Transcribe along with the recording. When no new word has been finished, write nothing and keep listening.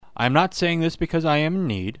I am not saying this because I am in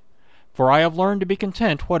need, for I have learned to be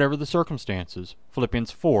content whatever the circumstances.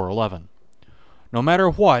 Philippians 4:11. No matter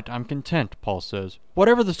what, I'm content, Paul says,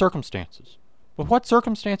 whatever the circumstances. But what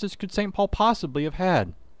circumstances could St. Paul possibly have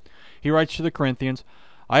had? He writes to the Corinthians,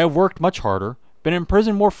 I have worked much harder, been in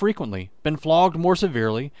prison more frequently, been flogged more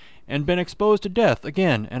severely, and been exposed to death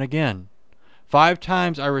again and again. 5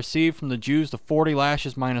 times I received from the Jews the 40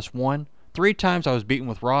 lashes minus 1. 3 times I was beaten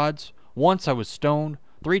with rods. Once I was stoned.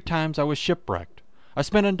 3 times I was shipwrecked. I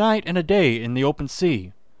spent a night and a day in the open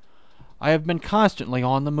sea. I have been constantly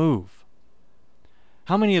on the move.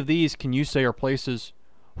 How many of these can you say are places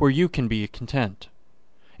where you can be content?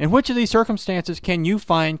 In which of these circumstances can you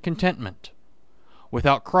find contentment?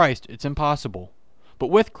 Without Christ, it's impossible.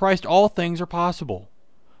 But with Christ, all things are possible.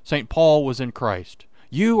 St. Paul was in Christ.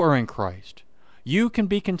 You are in Christ. You can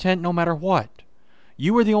be content no matter what.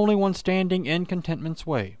 You are the only one standing in contentment's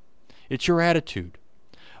way. It's your attitude.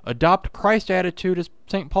 Adopt Christ's attitude as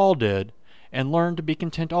St. Paul did, and learn to be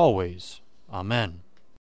content always. Amen.